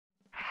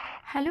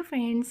Hello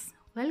friends,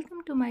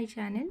 welcome to my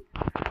channel.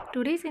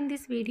 Today's in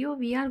this video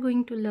we are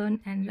going to learn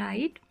and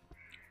write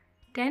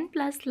 10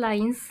 plus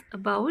lines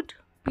about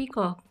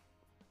peacock.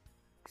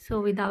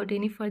 So without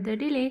any further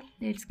delay,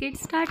 let's get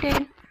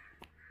started.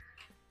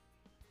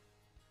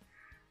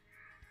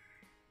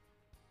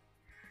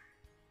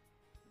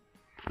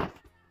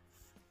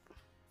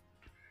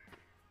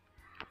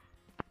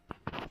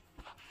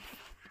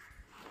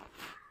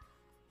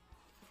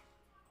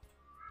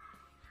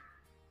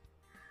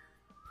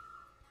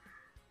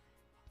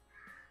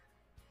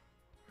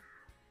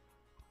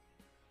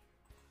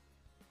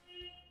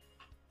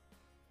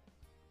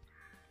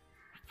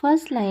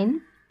 First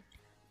line,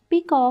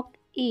 peacock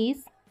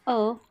is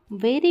a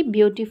very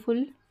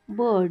beautiful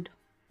bird.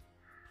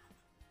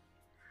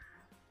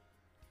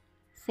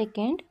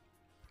 Second,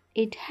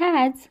 it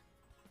has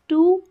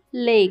two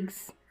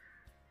legs.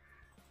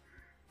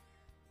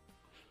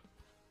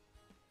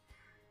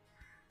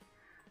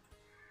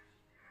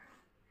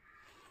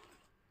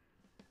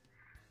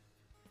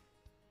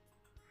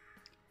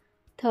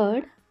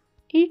 Third,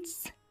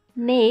 its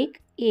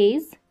neck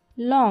is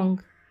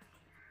long.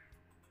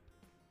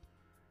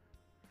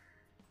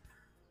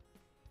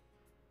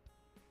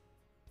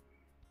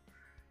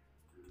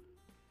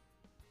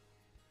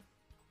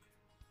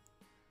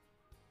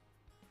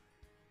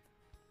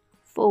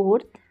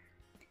 Fourth,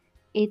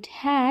 it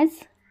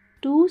has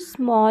two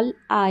small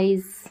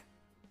eyes.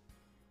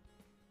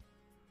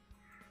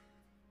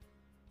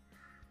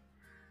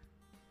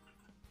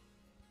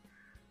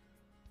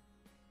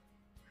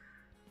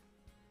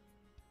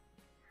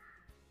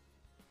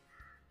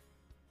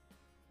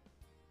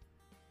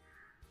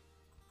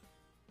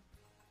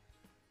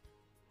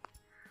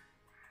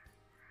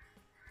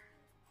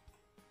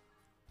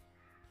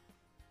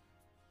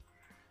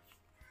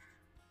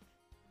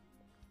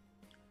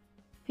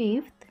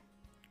 Fifth,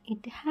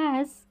 it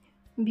has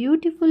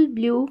beautiful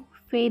blue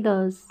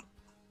feathers.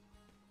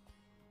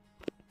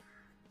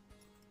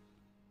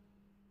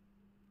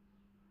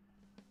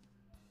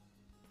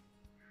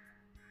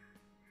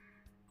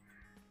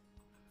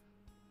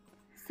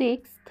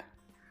 Sixth,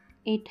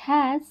 it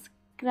has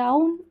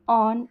crown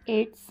on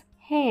its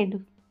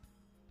head.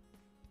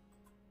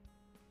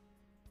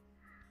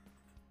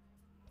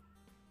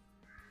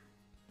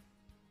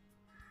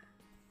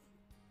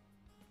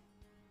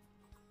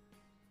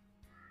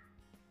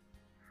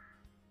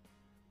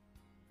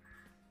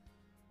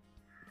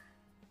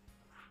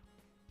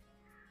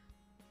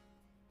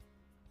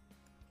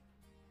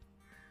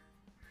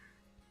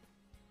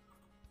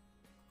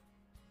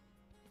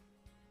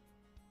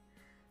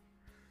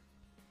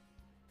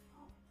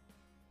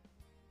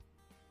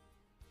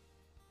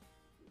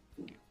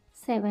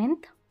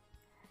 Seventh,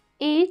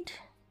 it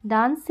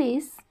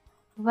dances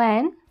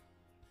when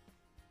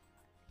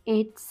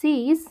it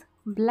sees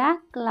black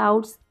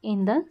clouds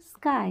in the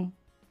sky.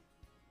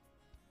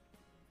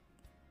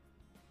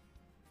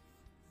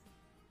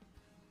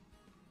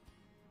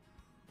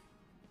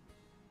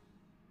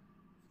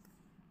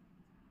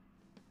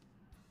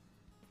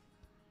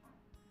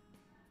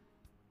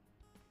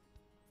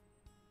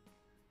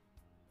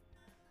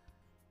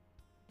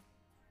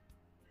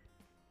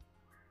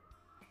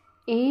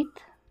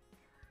 Eighth,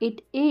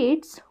 it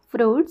eats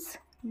fruits,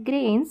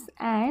 grains,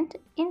 and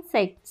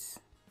insects.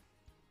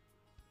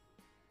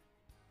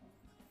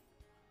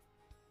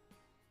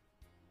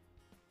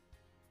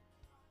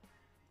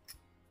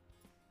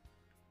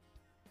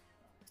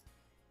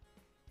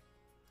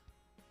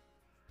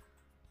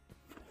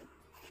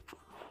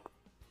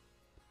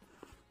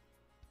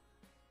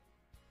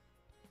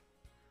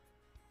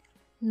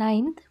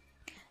 Ninth,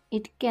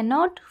 it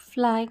cannot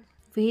fly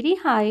very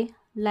high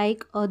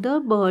like other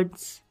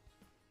birds.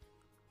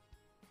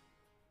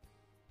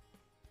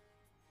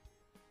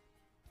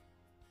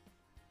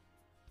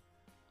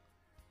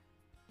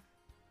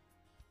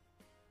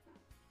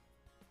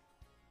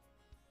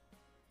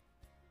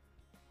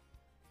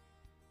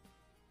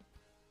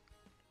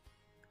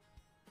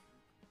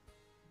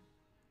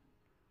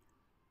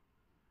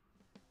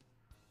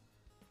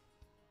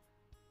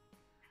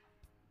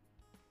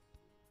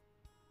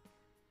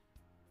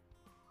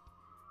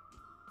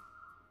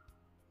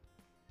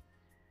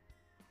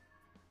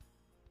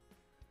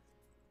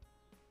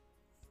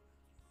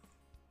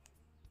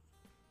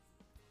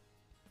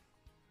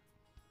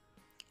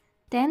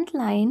 Tenth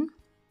line,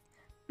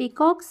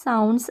 peacock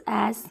sounds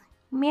as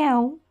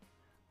meow,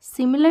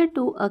 similar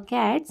to a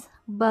cat's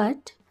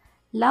but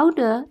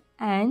louder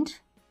and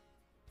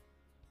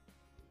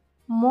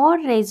more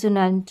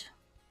resonant.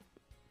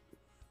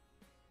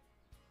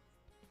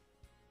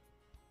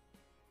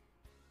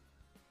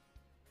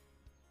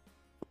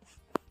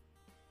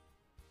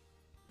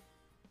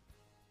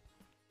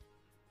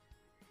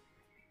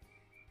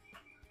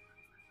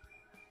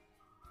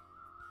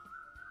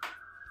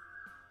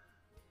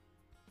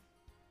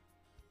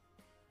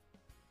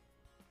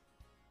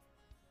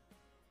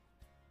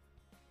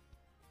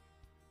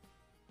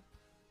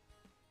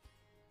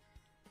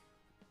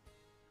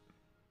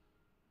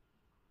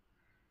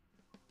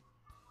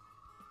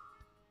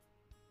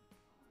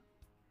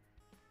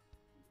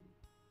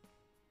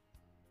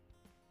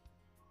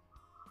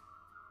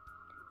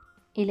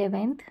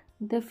 11th,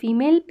 the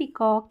female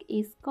peacock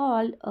is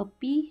called a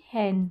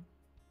peahen.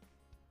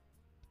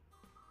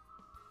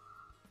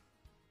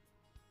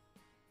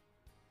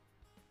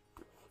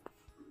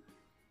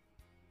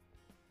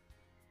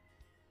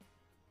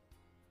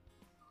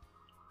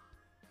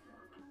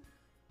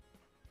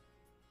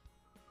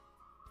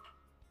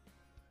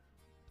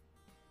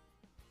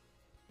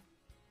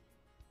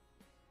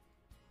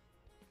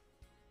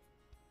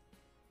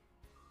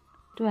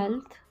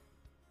 12th,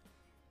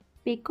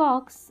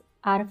 peacocks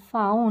are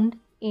found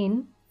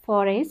in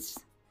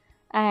forests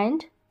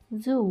and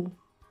zoo.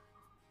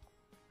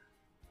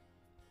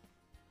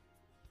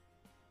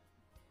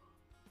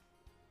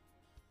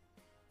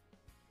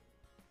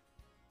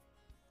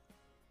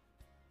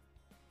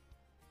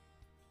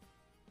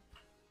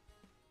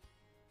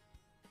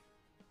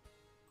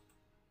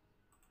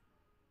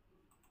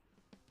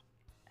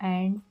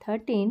 And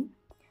 13,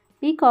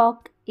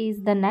 peacock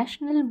is the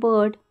national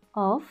bird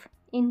of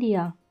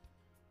India.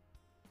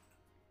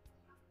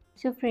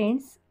 So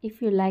friends,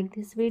 if you like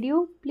this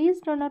video, please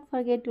do not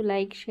forget to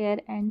like, share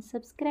and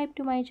subscribe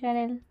to my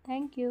channel.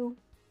 Thank you.